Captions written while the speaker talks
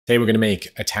Today we're going to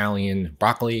make Italian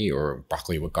broccoli or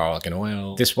broccoli with garlic and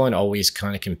oil. This one always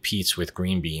kind of competes with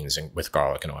green beans and with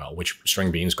garlic and oil, which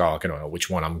string beans, garlic and oil, which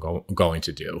one I'm going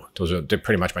to do. They're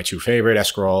pretty much my two favorite.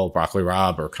 Escarole, broccoli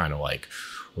rabe are kind of like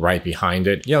right behind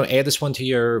it. You know, add this one to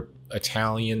your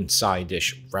Italian side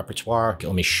dish repertoire.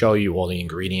 Let me show you all the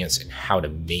ingredients and how to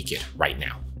make it right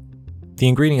now. The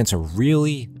ingredients are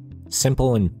really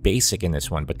simple and basic in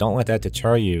this one, but don't let that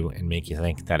deter you and make you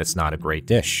think that it's not a great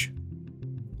dish.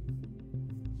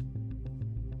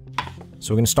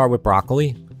 So we're going to start with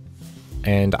broccoli,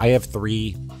 and I have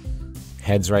 3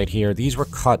 heads right here. These were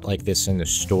cut like this in the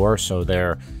store, so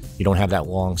you don't have that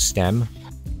long stem.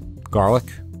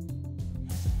 Garlic.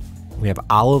 We have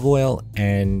olive oil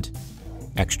and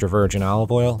extra virgin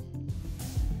olive oil.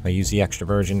 I use the extra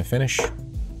virgin to finish.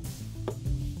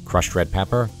 Crushed red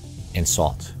pepper and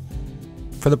salt.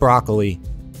 For the broccoli,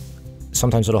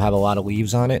 sometimes it'll have a lot of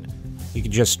leaves on it. You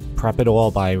can just prep it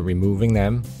all by removing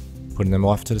them, putting them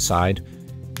off to the side.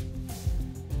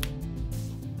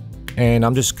 And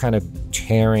I'm just kind of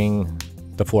tearing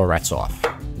the florets off.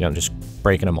 You know, just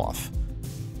breaking them off.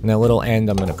 And that little end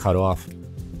I'm going to cut off.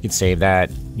 You can save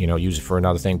that, you know, use it for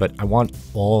another thing. But I want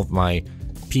all of my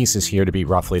pieces here to be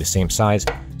roughly the same size,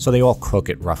 so they all cook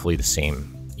at roughly the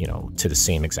same, you know, to the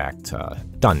same exact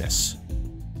doneness.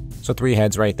 So 3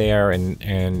 heads right there,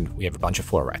 and we have a bunch of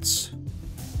florets.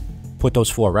 Put those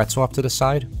florets off to the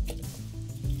side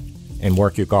and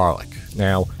work your garlic.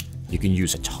 Now, you can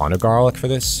use a ton of garlic for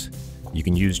this. You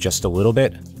can use just a little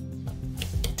bit.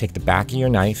 Take the back of your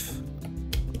knife,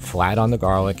 flat on the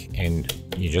garlic, and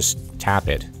you just tap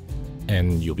it,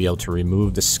 and you'll be able to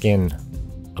remove the skin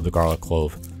of the garlic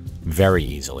clove very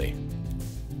easily.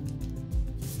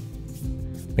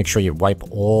 Make sure you wipe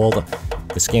all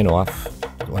the skin off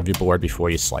of your board before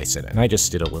you slice it. And I just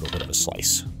did a little bit of a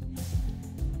slice.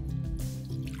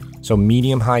 So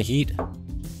medium-high heat,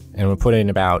 and we'll put in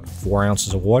about 4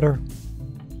 ounces of water.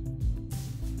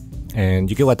 And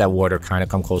you can let that water kind of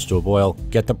come close to a boil.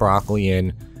 Get the broccoli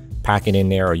in, pack it in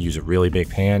there, or use a really big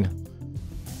pan,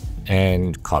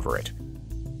 and cover it.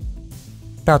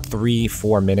 About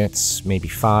 3-4 minutes, maybe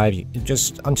 5,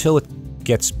 just until it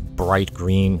gets bright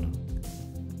green,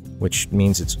 which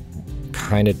means it's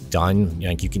kind of done.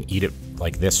 Like, you can eat it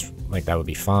like this, like that would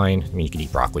be fine. I mean, you can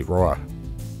eat broccoli raw.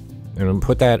 And we'll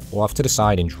put that off to the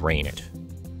side and drain it.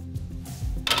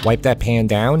 Wipe that pan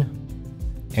down,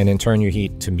 and then turn your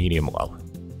heat to medium-low.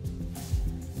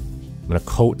 I'm going to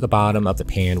coat the bottom of the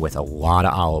pan with a lot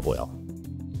of olive oil,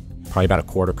 probably about a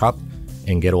 1/4 cup,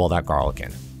 and get all that garlic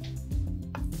in.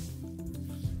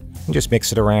 And just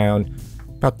mix it around.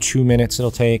 About 2 minutes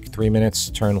it'll take, 3 minutes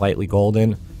to turn lightly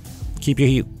golden. Keep your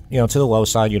heat, you know, to the low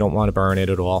side. You don't want to burn it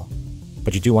at all,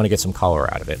 but you do want to get some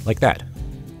color out of it, like that.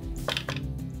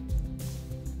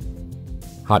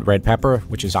 Hot red pepper,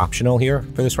 which is optional here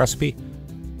for this recipe.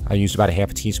 I used about a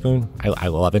 1/2 teaspoon. I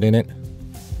love it in it.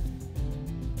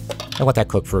 I let that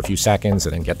cook for a few seconds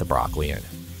and then get the broccoli in.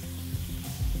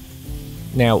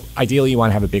 Now, ideally you want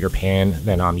to have a bigger pan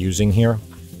than I'm using here.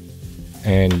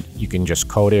 And you can just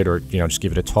coat it, or, you know, just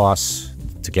give it a toss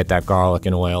to get that garlic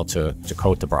and oil to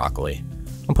coat the broccoli.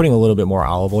 I'm putting a little bit more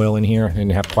olive oil in here and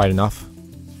have quite enough.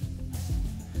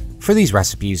 For these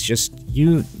recipes, just,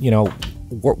 you know,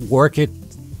 work it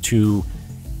to,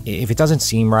 if it doesn't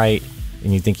seem right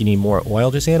and you think you need more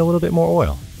oil, just add a little bit more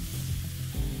oil.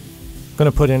 I'm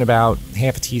going to put in about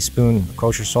 1/2 teaspoon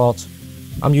kosher salt.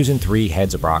 I'm using 3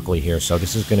 heads of broccoli here, so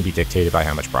this is going to be dictated by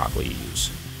how much broccoli you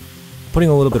use. Putting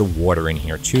a little bit of water in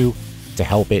here too to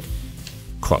help it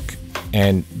cook.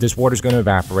 And this water is going to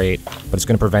evaporate, but it's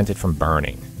going to prevent it from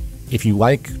burning. If you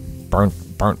like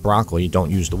burnt broccoli, don't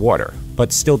use the water,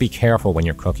 but still be careful when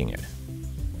you're cooking it.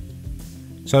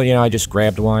 So, you know, I just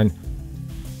grabbed one,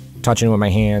 touching it with my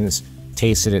hands,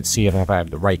 tasted it, see if I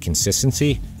have the right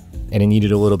consistency, and it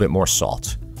needed a little bit more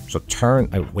salt. So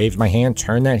I waved my hand,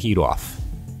 turn that heat off.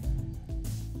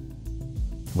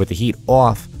 With the heat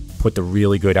off, put the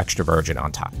really good extra virgin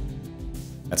on top.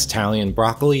 That's Italian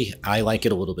broccoli. I like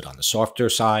it a little bit on the softer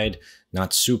side,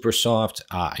 not super soft.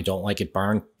 I don't like it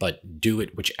burnt, but do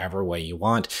it whichever way you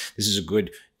want. This is a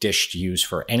good dish to use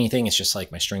for anything. It's just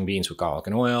like my string beans with garlic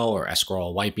and oil, or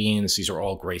escarole white beans. These are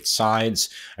all great sides.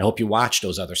 I hope you watch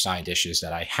those other side dishes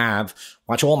that I have.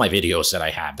 Watch all my videos that I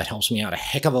have. That helps me out a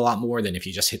heck of a lot more than if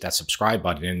you just hit that subscribe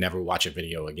button and never watch a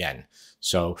video again.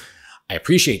 So I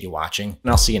appreciate you watching,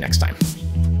 and I'll see you next time.